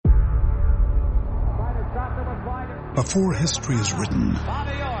Before history is written,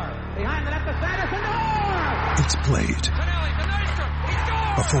 it's played.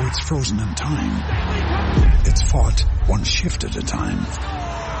 Before it's frozen in time, it's fought one shift at a time.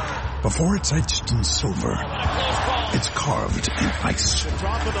 Before it's etched in silver, it's carved in ice.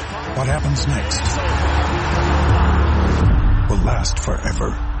 What happens next will last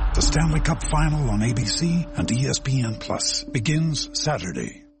forever. The Stanley Cup Final on ABC and ESPN Plus begins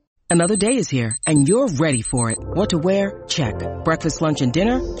Saturday. Another day is here, and you're ready for it. What to wear? Check. Breakfast, lunch, and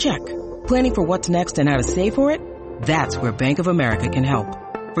dinner? Check. Planning for what's next and how to save for it? That's where Bank of America can help.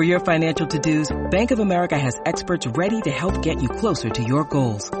 For your financial to-dos, Bank of America has experts ready to help get you closer to your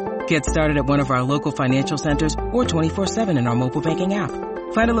goals. Get started at one of our local financial centers or 24/7 in our mobile banking app.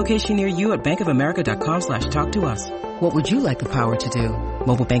 Find a location near you at bankofamerica.com/talktous. What would you like the power to do?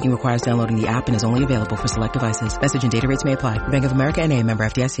 Mobile banking requires downloading the app and is only available for select devices. Message and data rates may apply. Bank of America N.A., member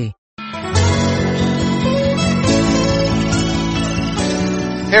FDIC.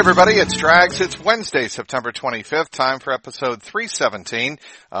 Hey everybody, it's Drags. It's Wednesday, September 25th. Time for episode 317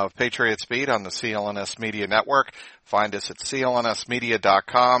 of Patriots Beat on the CLNS Media Network. Find us at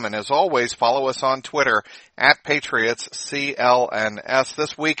clnsmedia.com, and as always, follow us on Twitter at PatriotsCLNS.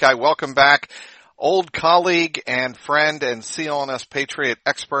 This week I welcome back old colleague and friend and CLNS Patriot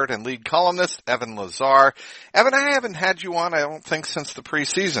expert and lead columnist, Evan Lazar. Evan, I haven't had you on, I don't think, since the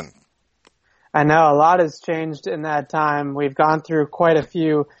preseason. I know a lot has changed in that time. We've gone through quite a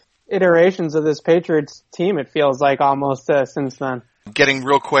few iterations of this Patriots team, it feels like, almost since then. Getting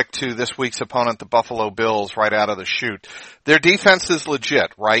real quick to this week's opponent, the Buffalo Bills, right out of the chute. Their defense is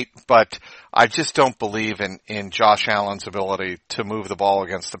legit, right? But I just don't believe in Josh Allen's ability to move the ball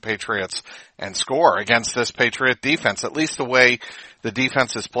against the Patriots and score against this Patriot defense, at least the way the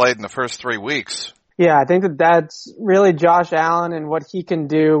defense has played in the first 3 weeks. Yeah, I think that's really Josh Allen and what he can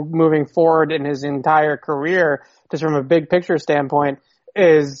do moving forward in his entire career, just from a big picture standpoint,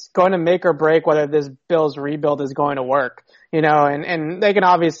 is going to make or break whether this Bills rebuild is going to work. You know, and they can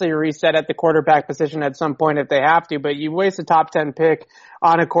obviously reset at the quarterback position at some point if they have to, but you waste a top 10 pick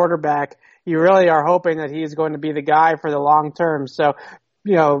on a quarterback, you really are hoping that he's going to be the guy for the long term. So,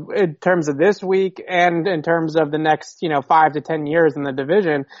 you know, in terms of this week and in terms of the next, 5 to 10 years in the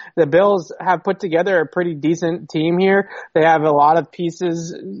division, the Bills have put together a pretty decent team here. They have a lot of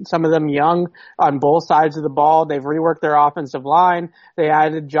pieces, some of them young, on both sides of the ball. They've reworked their offensive line. They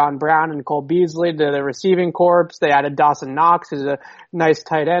added John Brown and Cole Beasley to the receiving corps. They added Dawson Knox, who's a nice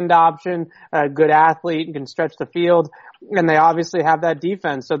tight end option, a good athlete and can stretch the field. And they obviously have that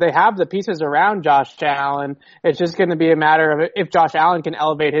defense. So they have the pieces around Josh Allen. It's just going to be a matter of if Josh Allen can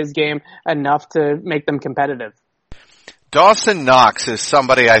elevate his game enough to make them competitive. Dawson Knox is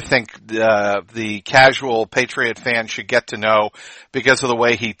somebody I think the casual Patriot fan should get to know because of the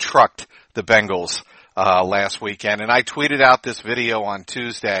way he trucked the Bengals last weekend. And I tweeted out this video on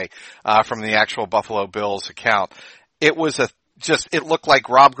Tuesday from the actual Buffalo Bills account. It was it looked like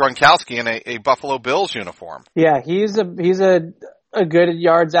Rob Gronkowski in a Buffalo Bills uniform. Yeah, he's a good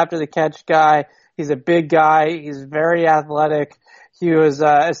yards after the catch guy. He's a big guy. He's very athletic. He was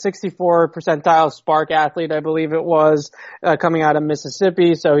a 64 percentile Spark athlete, I believe it was, coming out of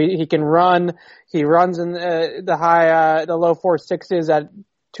Mississippi. So he can run. He runs in the low 4.6s at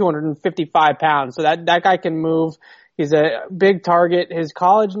 255 pounds. So that guy can move. He's a big target. His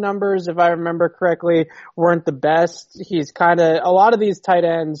college numbers, if I remember correctly, weren't the best. He's a lot of these tight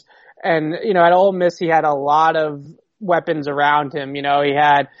ends, and, at Ole Miss, he had a lot of weapons around him. He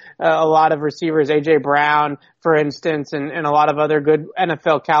had a lot of receivers, A.J. Brown, for instance, and a lot of other good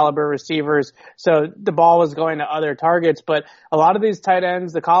NFL caliber receivers. So the ball was going to other targets, but a lot of these tight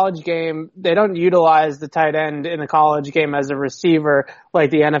ends, the college game, they don't utilize the tight end in the college game as a receiver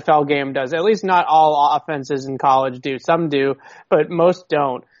like the NFL game does. At least not all offenses in college do. Some do, but most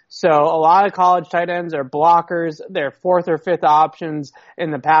don't. So a lot of college tight ends are blockers. They're fourth or fifth options in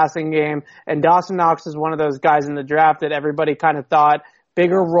the passing game. And Dawson Knox is one of those guys in the draft that everybody kind of thought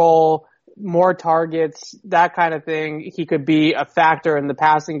bigger role, more targets, that kind of thing. He could be a factor in the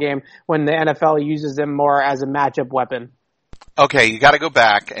passing game when the NFL uses him more as a matchup weapon. Okay, you got to go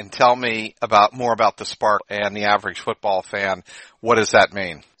back and tell me more about the Spark and the average football fan. What does that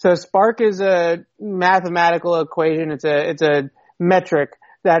mean? So Spark is a mathematical equation. It's a metric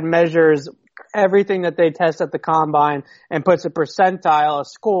that measures everything that they test at the combine and puts a percentile, a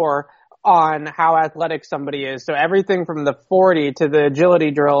score, on how athletic somebody is. So everything from the 40 to the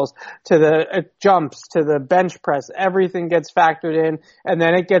agility drills to the jumps to the bench press, everything gets factored in, and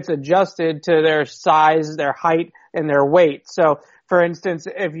then it gets adjusted to their size, their height, and their weight. So For instance,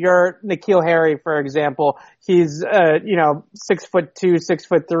 if you're N'Keal Harry, for example, he's, 6'2",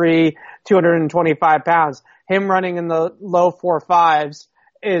 6'3", 225 pounds. Him running in the low 4.5s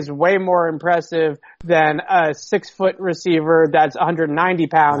is way more impressive than a 6-foot receiver that's 190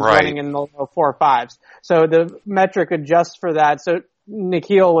 pounds running in the low 4.5s. So the metric adjusts for that. So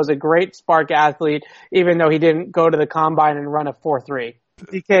N'Keal was a great spark athlete, even though he didn't go to the combine and run a 4.3.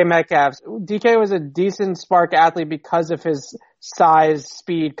 DK Metcalf. DK was a decent spark athlete because of his size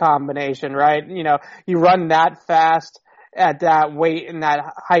speed combination, right? You know, you run that fast at that weight and that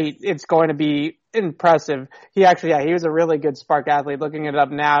height, it's going to be impressive. He was a really good spark athlete. Looking it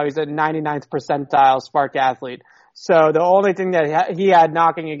up now, he's a 99th percentile spark athlete. So the only thing that he had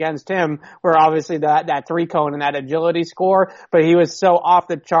knocking against him were obviously that 3-cone and that agility score, but he was so off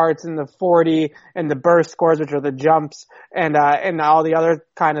the charts in the 40 and the burst scores, which are the jumps and all the other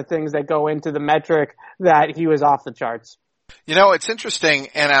kind of things that go into the metric, that he was off the charts. You know, it's interesting,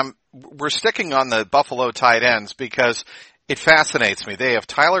 and we're sticking on the Buffalo tight ends because it fascinates me. They have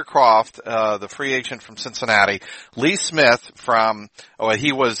Tyler Kroft, the free agent from Cincinnati, Lee Smith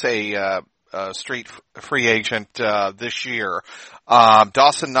he was a street free agent this year,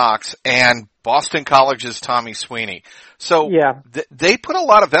 Dawson Knox, and Boston College's Tommy Sweeney. So they put a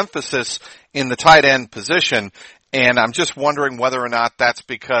lot of emphasis in the tight end position, and I'm just wondering whether or not that's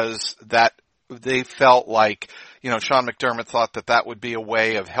because that they felt like, Sean McDermott thought that would be a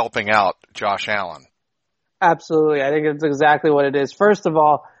way of helping out Josh Allen. Absolutely. I think it's exactly what it is. First of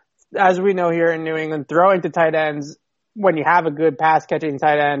all, as we know here in New England, throwing to tight ends when you have a good pass catching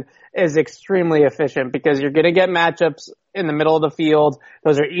tight end is extremely efficient because you're going to get matchups in the middle of the field.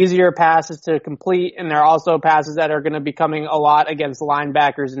 Those are easier passes to complete, and they're also passes that are going to be coming a lot against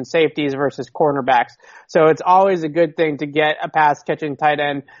linebackers and safeties versus cornerbacks. So it's always a good thing to get a pass-catching tight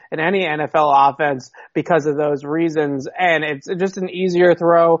end in any NFL offense because of those reasons. And it's just an easier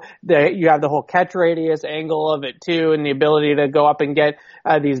throw. You have the whole catch radius angle of it too, and the ability to go up and get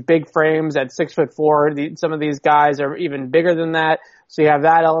these big frames at 6'4". Some of these guys are even bigger than that. So you have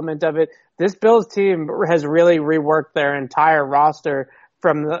that element of it. This Bills team has really reworked their entire roster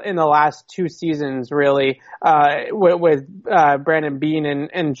in the last 2 seasons, really, with Brandon Beane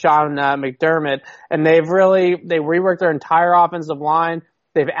and Sean McDermott. And they reworked their entire offensive line.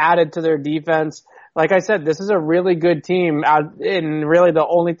 They've added to their defense. Like I said, this is a really good team, and really the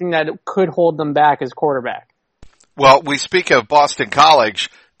only thing that could hold them back is quarterback. Well, we speak of Boston College.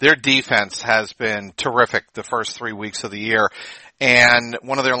 Their defense has been terrific the first 3 weeks of the year. And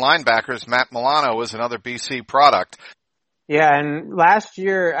one of their linebackers, Matt Milano, is another BC product. Yeah, and last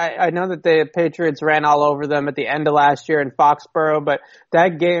year, I know that the Patriots ran all over them at the end of last year in Foxborough, but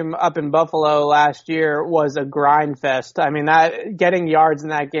that game up in Buffalo last year was a grind fest. I mean, getting yards in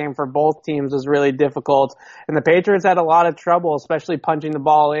that game for both teams was really difficult. And the Patriots had a lot of trouble, especially punching the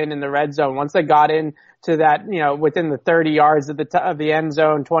ball in the red zone. Once they got in to that, within the 30 yards of the end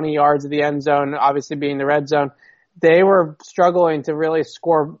zone, 20 yards of the end zone, obviously being the red zone, they were struggling to really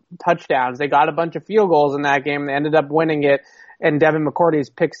score touchdowns. They got a bunch of field goals in that game. They ended up winning it, and Devin McCourty's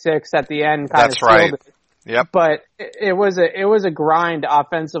pick six at the end kind of sealed it. Yep. But it was a grind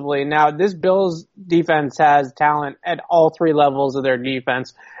offensively. Now, this Bills defense has talent at all 3 levels of their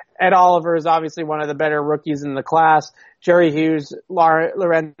defense. Ed Oliver is obviously one of the better rookies in the class. Jerry Hughes,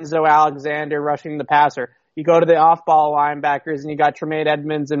 Lorenzo Alexander rushing the passer. You go to the off-ball linebackers, and you got Tremaine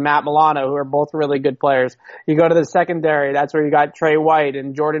Edmonds and Matt Milano, who are both really good players. You go to the secondary, that's where you got Trey White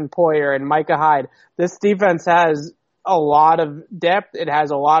and Jordan Poyer and Micah Hyde. This defense has a lot of depth. It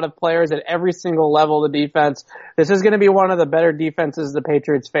has a lot of players at every single level of the defense. This is going to be one of the better defenses the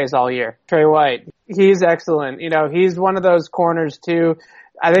Patriots face all year. Trey White, he's excellent. He's one of those corners, too.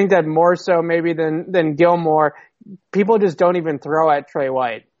 I think that more so maybe than Gilmore, people just don't even throw at Trey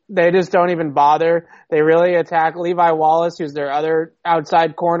White. They just don't even bother. They really attack Levi Wallace, who's their other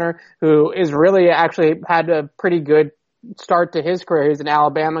outside corner, who is really actually had a pretty good start to his career. He's an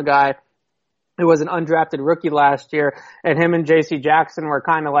Alabama guy who was an undrafted rookie last year, and him and J.C. Jackson were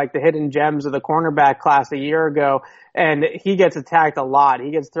kind of like the hidden gems of the cornerback class a year ago, and he gets attacked a lot.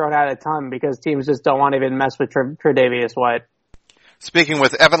 He gets thrown out a ton because teams just don't want to even mess with Tre'Davious White. Speaking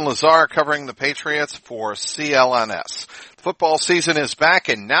with Evan Lazar covering the Patriots for CLNS. Football season is back,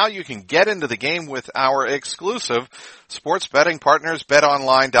 and now you can get into the game with our exclusive sports betting partners,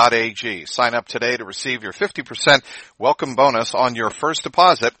 betonline.ag. Sign up today to receive your 50% welcome bonus on your first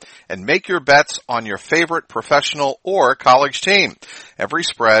deposit and make your bets on your favorite professional or college team. Every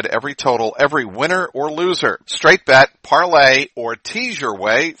spread, every total, every winner or loser. Straight bet, parlay, or tease your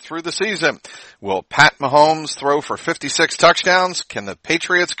way through the season. Will Pat Mahomes throw for 56 touchdowns? Can the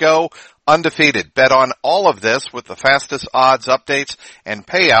Patriots go undefeated. Bet on all of this with the fastest odds, updates, and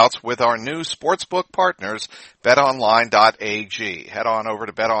payouts with our new sportsbook partners, betonline.ag. Head on over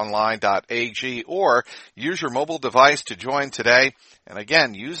to betonline.ag or use your mobile device to join today. And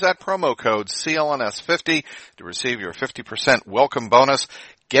again, use that promo code CLNS50 to receive your 50% welcome bonus.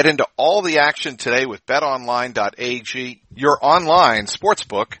 Get into all the action today with betonline.ag, your online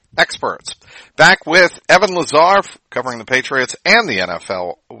sportsbook experts. Back with Evan Lazar covering the Patriots and the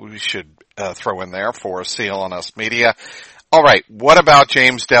NFL. We should throw in there for CLNS Media. All right, what about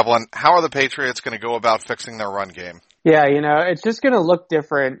James Devlin? How are the Patriots going to go about fixing their run game? Yeah, it's just going to look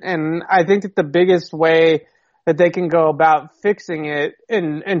different. And I think that the biggest way that they can go about fixing it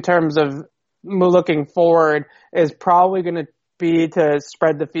in terms of looking forward is probably going to be to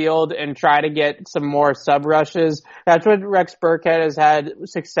spread the field and try to get some more sub rushes. That's what Rex Burkhead has had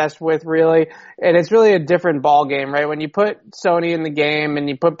success with, really. And it's really a different ball game, right? When you put Sony in the game and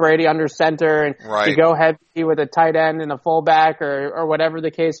you put Brady under center and you go heavy with a tight end and a fullback or whatever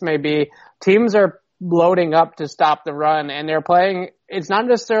the case may be, teams are loading up to stop the run, and they're playing. It's not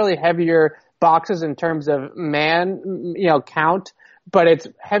necessarily heavier boxes in terms of man, count, but it's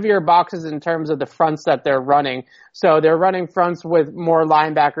heavier boxes in terms of the fronts that they're running. So they're running fronts with more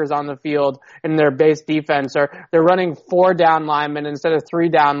linebackers on the field in their base defense, or they're running 4 down linemen instead of 3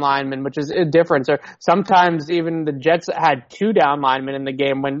 down linemen, which is a difference. Or sometimes even the Jets had 2 down linemen in the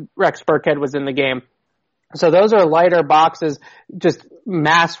game when Rex Burkhead was in the game. So those are lighter boxes, just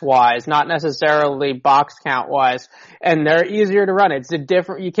mass-wise, not necessarily box count-wise, and they're easier to run. It's a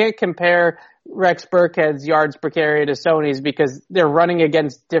different. You can't compare Rex Burkhead's yards per carry to Sony's because they're running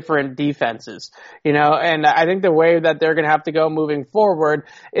against different defenses, and I think the way that they're going to have to go moving forward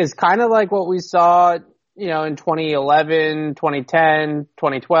is kind of like what we saw, in 2011, 2010,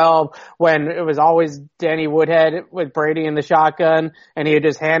 2012, when it was always Danny Woodhead with Brady in the shotgun, and he would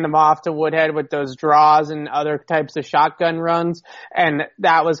just hand them off to Woodhead with those draws and other types of shotgun runs. And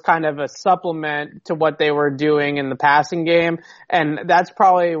that was kind of a supplement to what they were doing in the passing game. And that's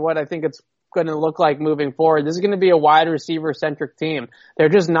probably what I think it's going to look like moving forward. This is going to be a wide receiver centric team. They're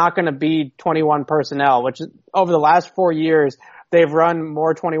just not going to be 21 personnel, which over the last 4 years, they've run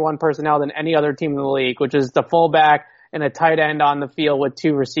more 21 personnel than any other team in the league, which is the fullback and a tight end on the field with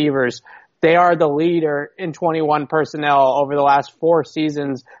 2 receivers. They are the leader in 21 personnel over the last 4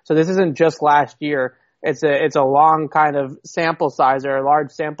 seasons. So this isn't just last year. It's a long kind of sample size, or a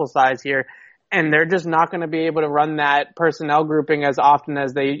large sample size here. And they're just not going to be able to run that personnel grouping as often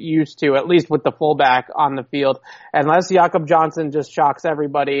as they used to, at least with the fullback on the field, unless Jakob Johnson just shocks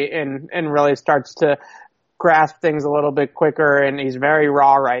everybody and really starts to grasp things a little bit quicker. And he's very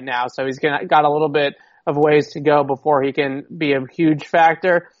raw right now, so he's got a little bit of ways to go before he can be a huge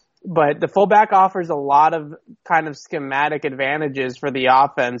factor. But the fullback offers a lot of kind of schematic advantages for the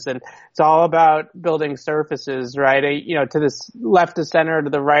offense, and it's all about building surfaces, right? To the left of center,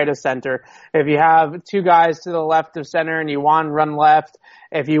 to the right of center. If you have 2 guys to the left of center and you want to run left,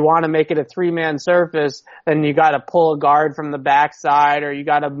 if you want to make it a 3-man surface, then you got to pull a guard from the backside, or you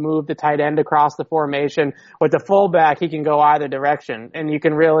got to move the tight end across the formation. With the fullback, he can go either direction, and you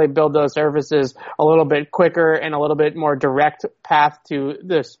can really build those surfaces a little bit quicker and a little bit more direct path to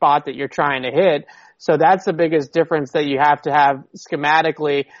the spot that you're trying to hit. So that's the biggest difference that you have to have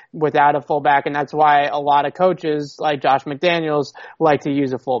schematically without a fullback, and that's why a lot of coaches like Josh McDaniels like to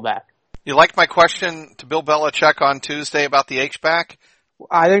use a fullback. You like my question to Bill Belichick on Tuesday about the H-back?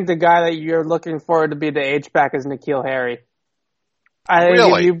 I think the guy that you're looking for to be the H-back is N'Keal Harry. I think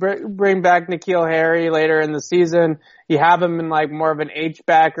Really? if you bring back N'Keal Harry later in the season, you have him in like more of an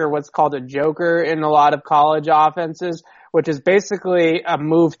H-back, or what's called a joker in a lot of college offenses, which is basically a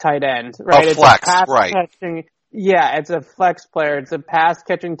move tight end, right? A flex, it's a pass right. catching. Yeah, it's a flex player. It's a pass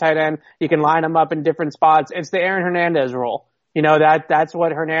catching tight end. You can line him up in different spots. It's the Aaron Hernandez role. That's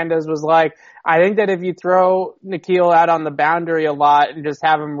what Hernandez was like. I think that if you throw N'Keal out on the boundary a lot and just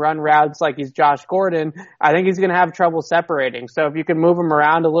have him run routes like he's Josh Gordon, I think he's going to have trouble separating. So if you can move him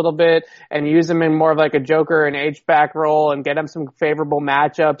around a little bit and use him in more of like a joker and H-back role and get him some favorable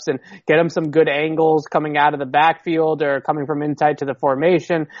matchups and get him some good angles coming out of the backfield or coming from inside to the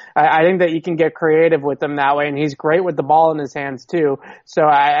formation, I think that you can get creative with him that way. And he's great with the ball in his hands too. So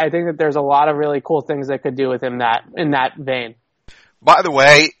I think that there's a lot of really cool things that could do with him in that vein. By the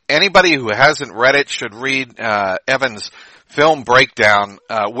way, anybody who hasn't read it should read Evan's film breakdown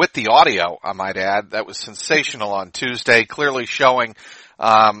with the audio, I might add. That was sensational on Tuesday, clearly showing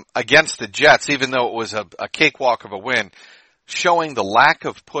against the Jets, even though it was a cakewalk of a win, showing the lack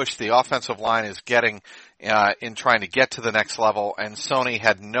of push the offensive line is getting in trying to get to the next level, and Sony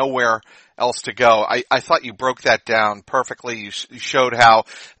had nowhere else to go. I thought you broke that down perfectly. You showed how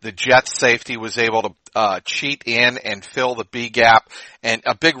the Jets safety was able to cheat in and fill the B gap, and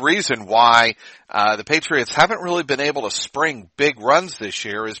a big reason why the Patriots haven't really been able to spring big runs this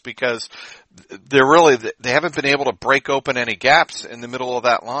year is because they haven't been able to break open any gaps in the middle of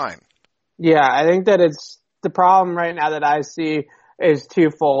that line. Yeah, I think that it's the problem right now that I see is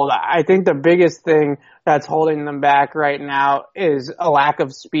twofold. I think the biggest thing that's holding them back right now is a lack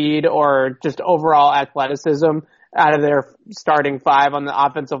of speed or just overall athleticism out of their starting five on the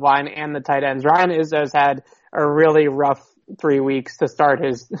offensive line and the tight ends. Ryan Izzo's had a really rough 3 weeks to start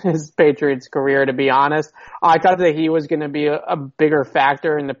his Patriots career, to be honest. I thought that he was going to be a bigger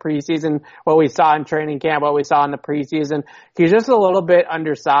factor in the preseason, what we saw in training camp, what we saw in the preseason. He's just a little bit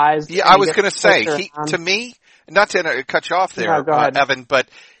undersized. Yeah, I was going to say, to me, not to cut you off there, no, Evan, but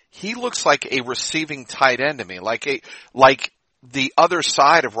he looks like a receiving tight end to me, like the other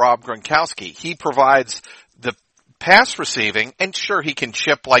side of Rob Gronkowski. He provides the pass receiving, and sure, he can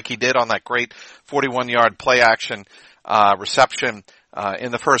chip like he did on that great 41-yard play action reception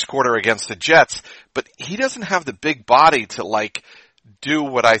in the first quarter against the Jets, but he doesn't have the big body to do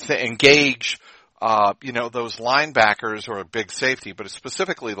what I think engage those linebackers or a big safety, but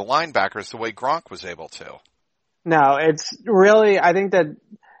specifically the linebackers the way Gronk was able to. No, it's really, I think that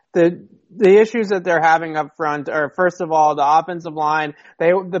the issues that they're having up front are, first of all, the offensive line.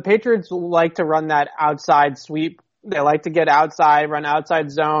 The Patriots like to run that outside sweep. They like to get outside, run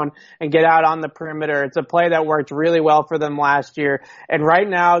outside zone, and get out on the perimeter. It's a play that worked really well for them last year. And right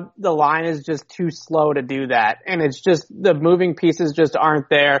now, the line is just too slow to do that. And it's just, the moving pieces just aren't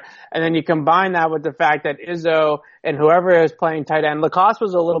there. And then you combine that with the fact that Izzo and whoever is playing tight end, Lacoste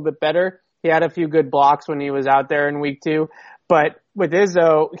was a little bit better. He had a few good blocks when he was out there in week 2. But with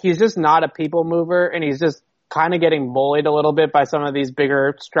Izzo, he's just not a people mover, and he's just kind of getting bullied a little bit by some of these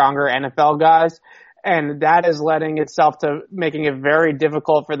bigger, stronger NFL guys. And that is lending itself to making it very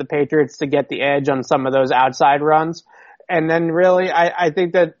difficult for the Patriots to get the edge on some of those outside runs. And then really, I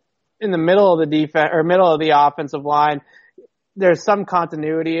think that in the middle of the defense, or middle of the offensive line, there's some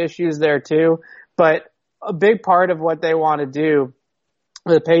continuity issues there too. But a big part of what they want to do,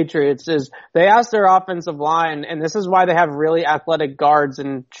 the Patriots, is they ask their offensive line, and this is why they have really athletic guards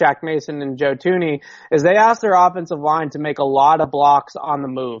in Shaq Mason and Joe Thuney, is they ask their offensive line to make a lot of blocks on the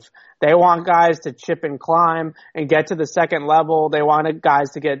move. They want guys to chip and climb and get to the second level. They want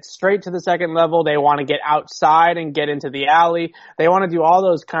guys to get straight to the second level. They want to get outside and get into the alley. They want to do all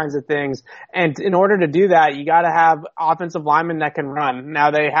those kinds of things. And in order to do that, you got to have offensive linemen that can run.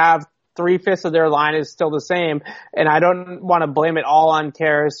 Now they have 3/5 of their line is still the same, and I don't want to blame it all on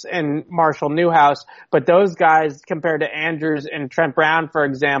Karras and Marshall Newhouse, but those guys, compared to Andrews and Trent Brown, for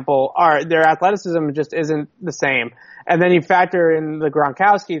example, their athleticism just isn't the same. And then you factor in the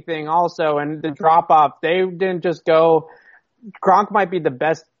Gronkowski thing also, and the drop-off. They didn't just go – Gronk might be the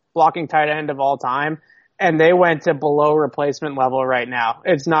best blocking tight end of all time, and they went to below replacement level right now.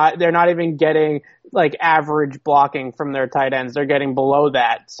 They're not even getting average blocking from their tight ends. They're getting below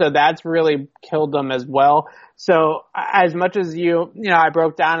that. So that's really killed them as well. So as much as I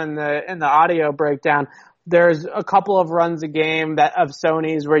broke down in the audio breakdown, there's a couple of runs a game of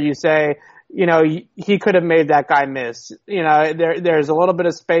Sony's where you say, he could have made that guy miss. There's a little bit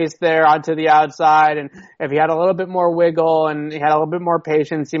of space there onto the outside, and if he had a little bit more wiggle and he had a little bit more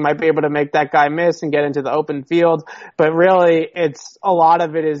patience, he might be able to make that guy miss and get into the open field. But really, a lot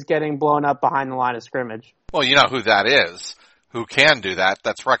of it is getting blown up behind the line of scrimmage. Well, you know who that is, who can do that.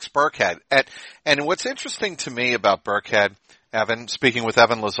 That's Rex Burkhead. And what's interesting to me about Burkhead, Evan, speaking with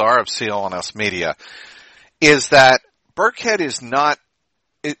Evan Lazar of CLNS Media, is that Burkhead is not,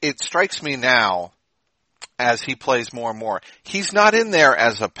 it strikes me now as he plays more and more. He's not in there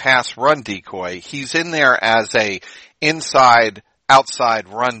as a pass run decoy. He's in there as a outside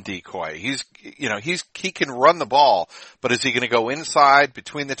run decoy. He can run the ball, but is he going to go inside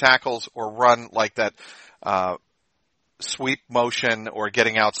between the tackles or run like that, sweep motion or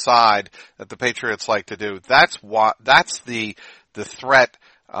getting outside that the Patriots like to do? That's the threat,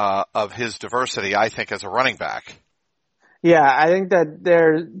 of his diversity, I think, as a running back. Yeah, I think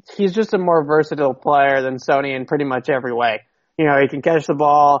that he's just a more versatile player than Sony in pretty much every way. He can catch the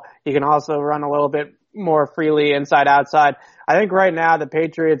ball. He can also run a little bit more freely inside, outside. I think right now the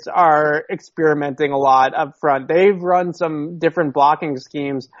Patriots are experimenting a lot up front. They've run some different blocking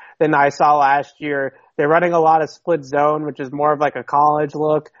schemes than I saw last year. They're running a lot of split zone, which is more of like a college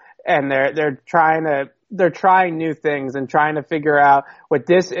look, and they're trying new things and trying to figure out with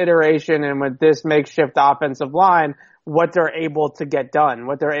this iteration and with this makeshift offensive line, what they're able to get done,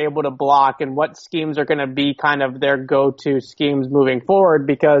 what they're able to block, and what schemes are going to be kind of their go-to schemes moving forward,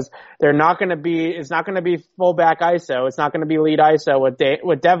 because it's not going to be fullback ISO. It's not going to be lead ISO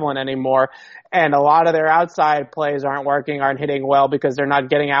with Devlin anymore. And a lot of their outside plays aren't hitting well because they're not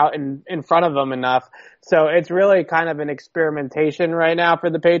getting out in front of them enough. So it's really kind of an experimentation right now for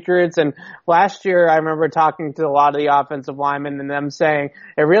the Patriots. And last year, I remember talking to a lot of the offensive linemen and them saying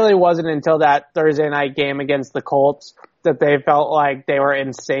it really wasn't until that Thursday night game against the Colts that they felt like they were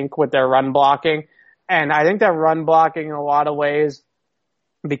in sync with their run blocking. And I think that run blocking in a lot of ways,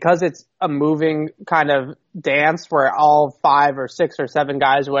 because it's a moving kind of dance where all 5 or 6 or 7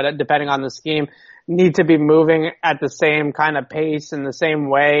 guys, depending on the scheme, need to be moving at the same kind of pace in the same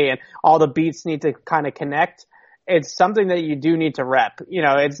way, and all the beats need to kind of connect. It's something that you do need to rep.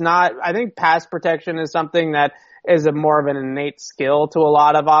 I think pass protection is something that is more of an innate skill to a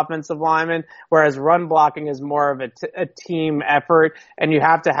lot of offensive linemen, whereas run blocking is more of a team effort, and you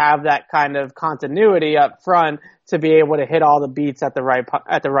have to have that kind of continuity up front to be able to hit all the beats at the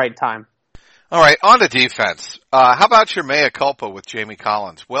right time. All right, on to defense. How about your mea culpa with Jamie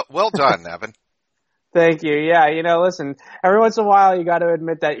Collins? Well done, Evan. Thank you. Yeah, listen, every once in a while you got to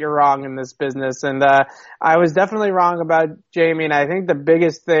admit that you're wrong in this business, and I was definitely wrong about Jamie, and I think the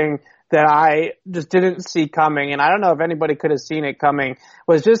biggest thing that I just didn't see coming, and I don't know if anybody could have seen it coming,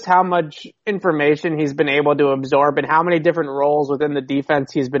 was just how much information he's been able to absorb and how many different roles within the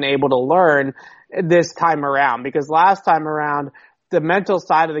defense he's been able to learn this time around. Because last time around, the mental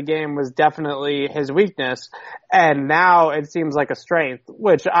side of the game was definitely his weakness, and now it seems like a strength,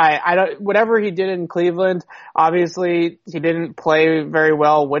 which I don't, whatever he did in Cleveland, obviously he didn't play very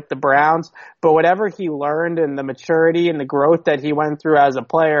well with the Browns, but whatever he learned and the maturity and the growth that he went through as a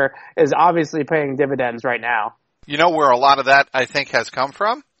player is obviously paying dividends right now. You know where a lot of that, I think, has come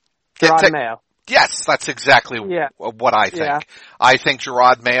from? Gerard Mayo. Yes, that's exactly what I think. Yeah. I think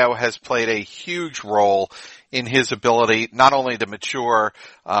Gerard Mayo has played a huge role in his ability not only to mature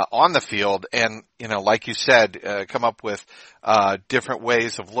on the field and, like you said, come up with different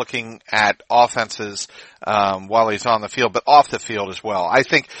ways of looking at offenses while he's on the field, but off the field as well. I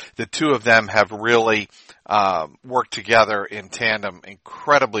think the two of them have really worked together in tandem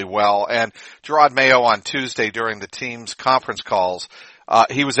incredibly well. And Gerard Mayo on Tuesday during the team's conference calls,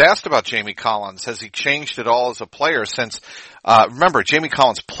 he was asked about Jamie Collins. Has he changed at all as a player since, remember, Jamie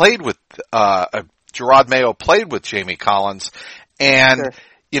Collins played with, Gerard Mayo played with Jamie Collins, and,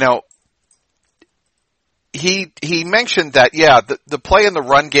 sure. He mentioned that, the play in the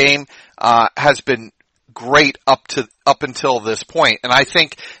run game, has been great up until this point. And I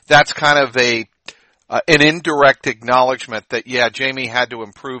think that's kind of an indirect acknowledgement that, Jamie had to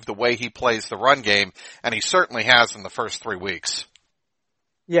improve the way he plays the run game, and he certainly has in the first 3 weeks.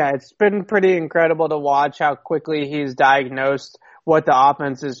 Yeah, it's been pretty incredible to watch how quickly he's diagnosed what the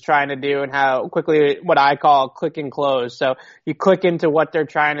offense is trying to do and how quickly what I call click and close. So you click into what they're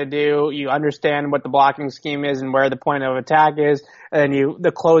trying to do, you understand what the blocking scheme is and where the point of attack is, and then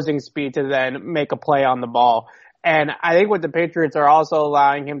the closing speed to then make a play on the ball. And I think what the Patriots are also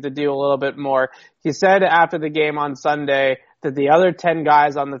allowing him to do a little bit more. He said after the game on Sunday that the other 10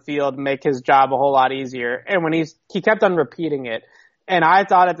 guys on the field make his job a whole lot easier. And when he kept on repeating it. And I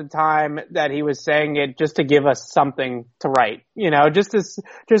thought at the time that he was saying it just to give us something to write, just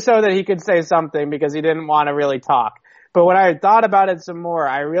so that he could say something because he didn't want to really talk. But when I thought about it some more,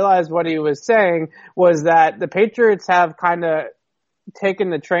 I realized what he was saying was that the Patriots have kind of taken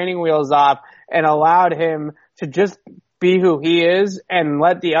the training wheels off and allowed him to just be who he is and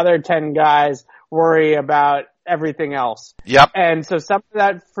let the other 10 guys worry about everything else. Yep. And so some of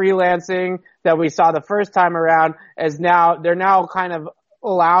that freelancing that we saw the first time around they're now kind of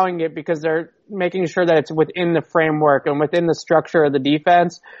allowing it because they're making sure that it's within the framework and within the structure of the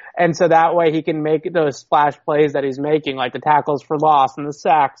defense. And so that way he can make those splash plays that he's making, like the tackles for loss and the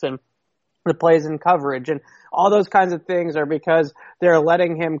sacks and the plays in coverage. And all those kinds of things are because they're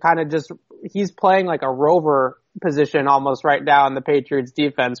letting him kind of he's playing like a rover position almost right now in the Patriots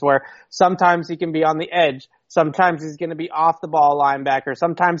defense, where sometimes he can be on the edge. Sometimes he's going to be off the ball linebacker.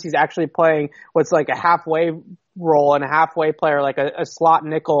 Sometimes he's actually playing what's like a halfway role and a halfway player, like a slot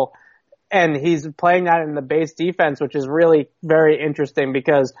nickel. And he's playing that in the base defense, which is really very interesting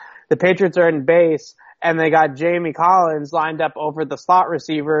because the Patriots are in base and they got Jamie Collins lined up over the slot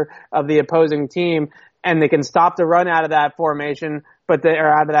receiver of the opposing team, and they can stop the run out of that formation, out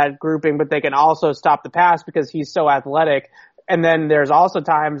of that grouping, but they can also stop the pass because he's so athletic. And then there's also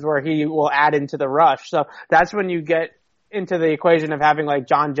times where he will add into the rush. So that's when you get into the equation of having like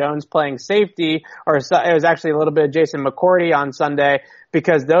John Jones playing safety, or it was actually a little bit of Jason McCourty on Sunday,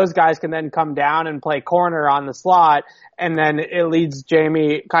 because those guys can then come down and play corner on the slot, and then it leads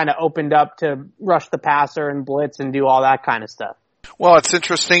Jamie kind of opened up to rush the passer and blitz and do all that kind of stuff. Well, it's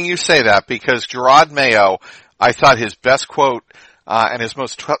interesting you say that, because Gerard Mayo, I thought his best quote and his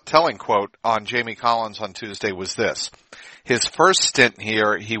most telling quote on Jamie Collins on Tuesday was this. His first stint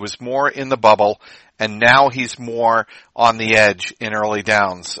here, he was more in the bubble, and now he's more on the edge in early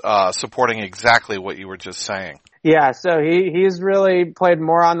downs, supporting exactly what you were just saying. Yeah, so he's really played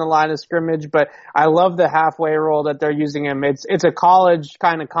more on the line of scrimmage, but I love the halfway role that they're using him. It's a college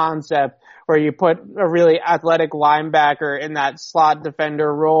kind of concept where you put a really athletic linebacker in that slot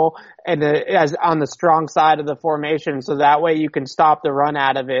defender role and as on the strong side of the formation, so that way you can stop the run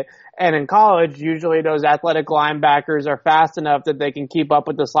out of it. And in college, usually those athletic linebackers are fast enough that they can keep up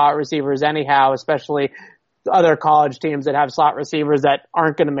with the slot receivers anyhow, especially other college teams that have slot receivers that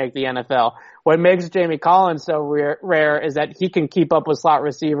aren't going to make the NFL. What makes Jamie Collins so rare is that he can keep up with slot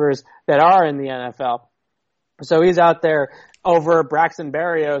receivers that are in the NFL. So he's out there over Braxton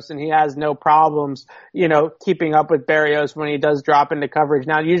Berrios, and he has no problems, keeping up with Berrios when he does drop into coverage.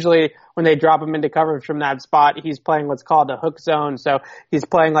 Now, usually when they drop him into coverage from that spot, he's playing what's called a hook zone. So he's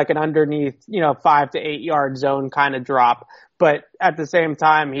playing like an underneath, 5 to 8 yard zone kind of drop. But at the same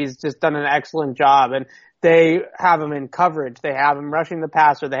time, he's just done an excellent job. And they have him in coverage. They have him rushing the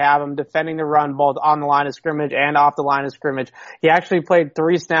passer. They have him defending the run both on the line of scrimmage and off the line of scrimmage. He actually played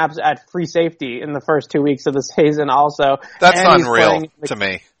 3 snaps at free safety in the first 2 weeks of the season also. That's unreal to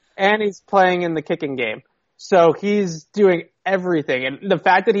me. And he's playing in the kicking game. So he's doing everything. And the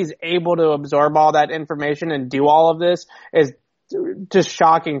fact that he's able to absorb all that information and do all of this is just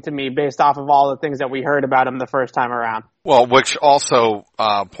shocking to me based off of all the things that we heard about him the first time around. Well, which also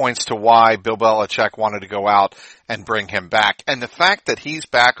points to why Bill Belichick wanted to go out and bring him back. And the fact that he's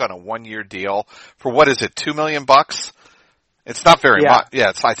back on a 1-year deal for, what is it, $2 million? It's not very much.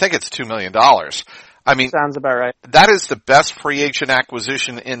 Yeah, I think it's $2 million. I mean, sounds about right. That is the best free agent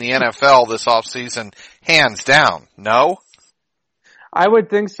acquisition in the NFL this offseason, hands down. No? I would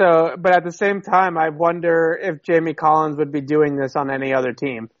think so, but at the same time, I wonder if Jamie Collins would be doing this on any other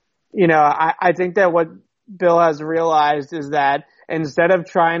team. I think that what Bill has realized is that instead of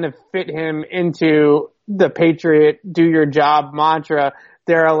trying to fit him into the Patriot do your job mantra,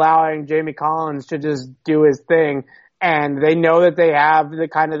 they're allowing Jamie Collins to just do his thing. And they know that they have the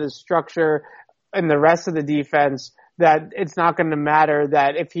kind of the structure and the rest of the defense that it's not going to matter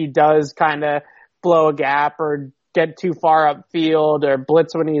that if he does kind of blow a gap or get too far upfield or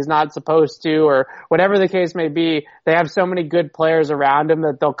blitz when he's not supposed to, or whatever the case may be, they have so many good players around him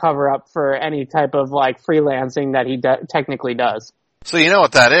that they'll cover up for any type of like freelancing that he technically does. So you know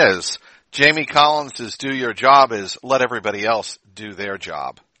what that is. Jamie Collins' do your job is let everybody else do their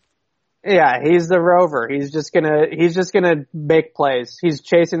job. Yeah, he's the rover. He's just gonna make plays. He's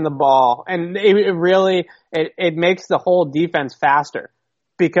chasing the ball, and it makes the whole defense faster.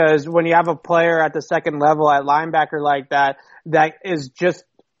 Because when you have a player at the second level at linebacker like that is just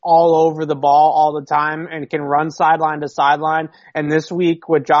all over the ball all the time and can run sideline to sideline, and this week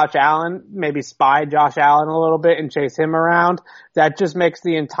with Josh Allen, maybe spy Josh Allen a little bit and chase him around, that just makes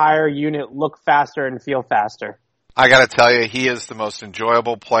the entire unit look faster and feel faster. I gotta tell you, he is the most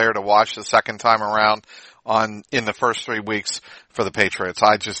enjoyable player to watch the second time around in the first 3 weeks for the Patriots.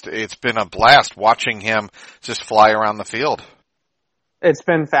 It's been a blast watching him just fly around the field. It's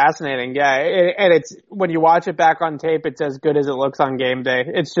been fascinating, yeah. And it's, when you watch it back on tape, it's as good as it looks on game day.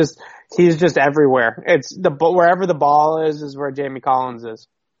 It's just, he's just everywhere. Wherever the ball is where Jamie Collins is.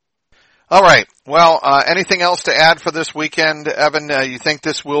 All right. Well, anything else to add for this weekend, Evan? You think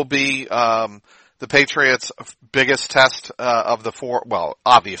this will be, the Patriots' biggest test, of the 4? Well,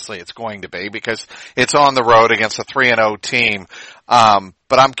 obviously it's going to be because it's on the road against a 3-0 team.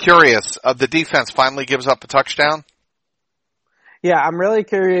 But I'm curious, the defense finally gives up a touchdown? Yeah, I'm really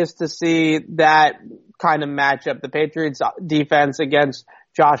curious to see that kind of matchup, the Patriots defense against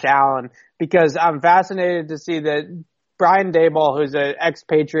Josh Allen, because I'm fascinated to see that Brian Daboll, who's an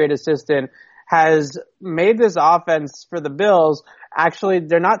ex-Patriot assistant, has made this offense for the Bills. Actually,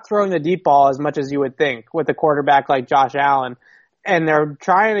 they're not throwing the deep ball as much as you would think with a quarterback like Josh Allen. And they're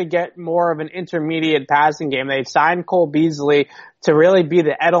trying to get more of an intermediate passing game. They've signed Cole Beasley to really be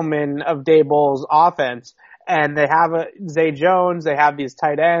the Edelman of Daboll's offense. And they have Zay Jones, they have these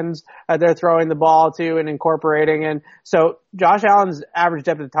tight ends that they're throwing the ball to and incorporating. And so Josh Allen's average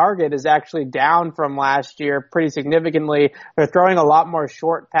depth of target is actually down from last year pretty significantly. They're throwing a lot more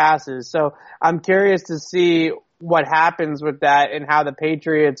short passes. So I'm curious to see what happens with that and how the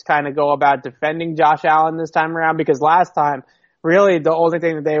Patriots kind of go about defending Josh Allen this time around, because last time, really the only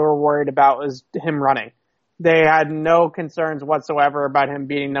thing that they were worried about was him running. They had no concerns whatsoever about him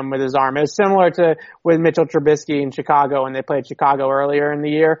beating them with his arm. It was similar to with Mitchell Trubisky in Chicago when they played Chicago earlier in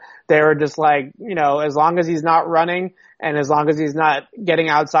the year. They were just like, as long as he's not running and as long as he's not getting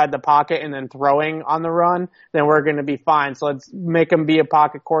outside the pocket and then throwing on the run, then we're going to be fine. So let's make him be a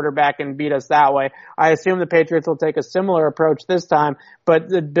pocket quarterback and beat us that way. I assume the Patriots will take a similar approach this time, but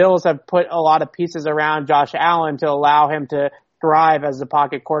the Bills have put a lot of pieces around Josh Allen to allow him to thrive as a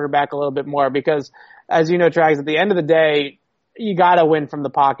pocket quarterback a little bit more, because as you know, Trags, at the end of the day, you gotta win from the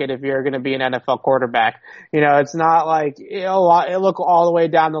pocket if you're gonna be an NFL quarterback. It's not like it'll look all the way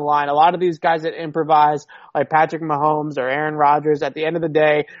down the line. A lot of these guys that improvise, like Patrick Mahomes or Aaron Rodgers, at the end of the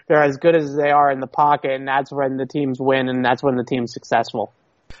day, they're as good as they are in the pocket, and that's when the teams win, and that's when the team's successful.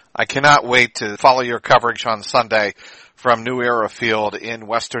 I cannot wait to follow your coverage on Sunday from New Era Field in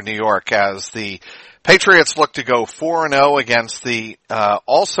Western New York as the Patriots look to go 4-0 against the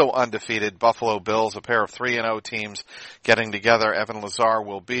also undefeated Buffalo Bills, a pair of 3-0 teams getting together. Evan Lazar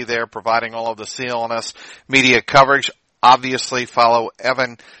will be there providing all of the CLNS media coverage. Obviously, follow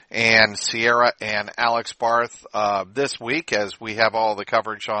Evan and Sierra and Alex Barth this week as we have all the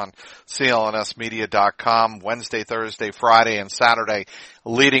coverage on clnsmedia.com Wednesday, Thursday, Friday, and Saturday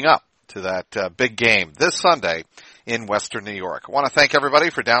leading up to that big game this Sunday in Western New York. I want to thank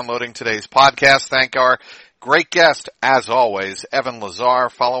everybody for downloading today's podcast. Thank our great guest, as always, Evan Lazar.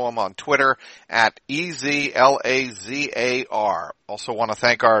 Follow him on Twitter at EZLAZAR. Also want to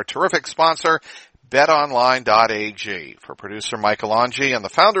thank our terrific sponsor, BetOnline.ag. For producer Michael Angi and the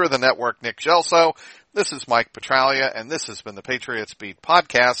founder of the network, Nick Gelso, this is Mike Petralia, and this has been the Patriots Beat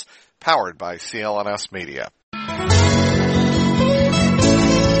podcast, powered by CLNS Media.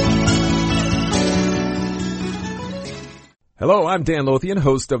 Hello, I'm Dan Lothian,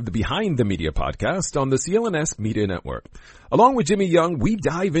 host of the Behind the Media podcast on the CLNS Media Network. Along with Jimmy Young, we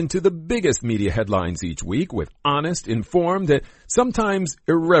dive into the biggest media headlines each week with honest, informed, and sometimes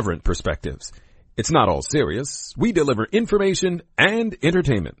irreverent perspectives. It's not all serious. We deliver information and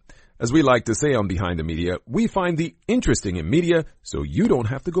entertainment. As we like to say on Behind the Media, we find the interesting in media so you don't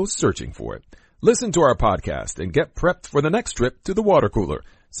have to go searching for it. Listen to our podcast and get prepped for the next trip to the water cooler.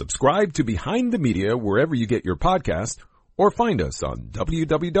 Subscribe to Behind the Media wherever you get your podcast, or find us on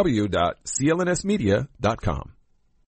www.clnsmedia.com.